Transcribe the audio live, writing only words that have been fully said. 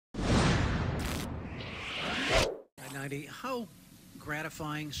1990. How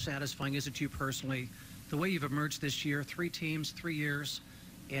gratifying, satisfying is it to you personally, the way you've emerged this year, 3 teams, 3 years,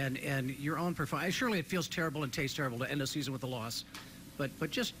 and your own performance? Surely it feels terrible and tastes terrible to end a season with a loss, but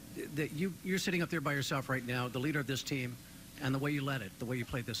just that you're sitting up there by yourself right now, the leader of this team, and the way you led it, the way you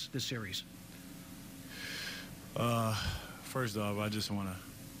played this series. First off, I just want to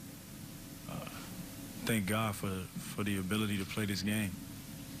thank God for the ability to play this game.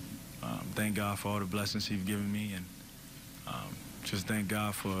 Thank God for all the blessings He's given me, and just thank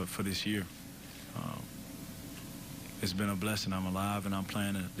God for this year. It's been a blessing. I'm alive, and I'm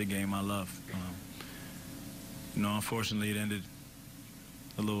playing the game I love. Unfortunately, it ended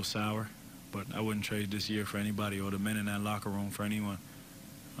a little sour, but I wouldn't trade this year for anybody or the men in that locker room for anyone.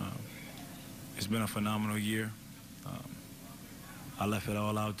 It's been a phenomenal year. I left it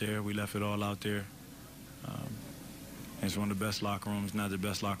all out there. We left it all out there. It's one of the best locker rooms, not the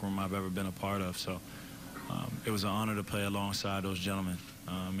best locker room I've ever been a part of. So it was an honor to play alongside those gentlemen,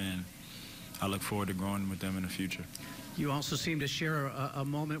 and I look forward to growing with them in the future. You also seem to share a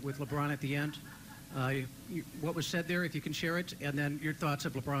moment with LeBron at the end. What was said there, if you can share it, and then your thoughts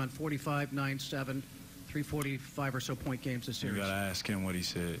of LeBron, 45, 9, 7, 345 or so point games this series. You got to ask him what he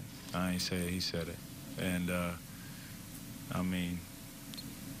said. I ain't say it, he said it. And, I mean,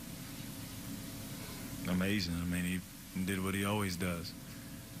 amazing. I mean, he did what he always does.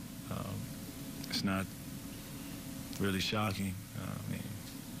 It's not really shocking. I mean,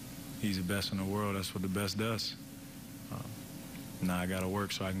 he's the best in the world. That's what the best does. Now I got to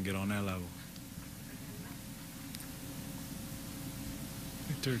work so I can get on that level.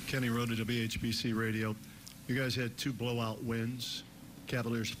 Victor, Kenny Rhoda, WHBC Radio. You guys had 2 blowout wins.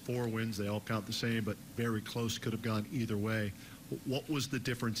 Cavaliers 4 wins. They all count the same, but very close, could have gone either way. What was the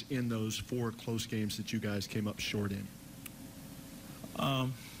difference in those 4 close games that you guys came up short in? I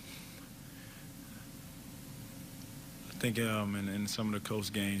think in some of the close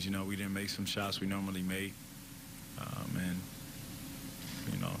games, we didn't make some shots we normally made. And,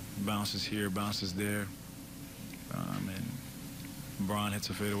 bounces here, bounces there. And LeBron hits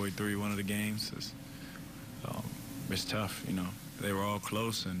a fadeaway 3 one of the games. It's tough, They were all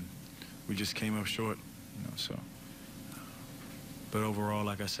close, and we just came up short, so. But overall,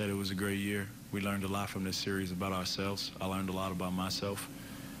 like I said, it was a great year. We learned a lot from this series about ourselves. I learned a lot about myself.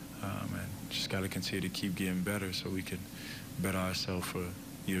 And just got to continue to keep getting better so we can better ourselves for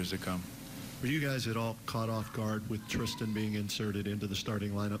years to come. Were you guys at all caught off guard with Tristan being inserted into the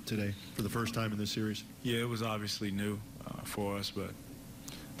starting lineup today for the first time in this series? Yeah, it was obviously new for us, but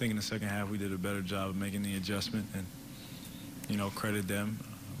I think in the second half we did a better job of making the adjustment, and, credit them,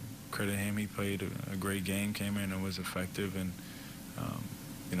 credit him. He played a great game, came in and was effective, and,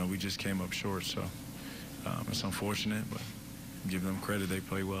 we just came up short. So it's unfortunate, but give them credit. They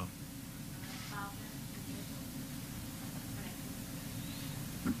play well.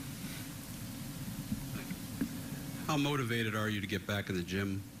 How motivated are you to get back in the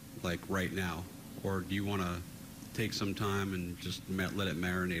gym, like right now? Or do you want to take some time and just let it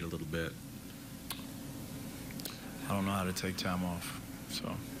marinate a little bit? I don't know how to take time off. So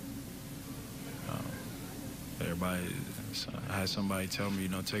I had somebody tell me,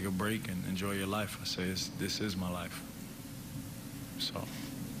 take a break and enjoy your life. I say, this is my life. So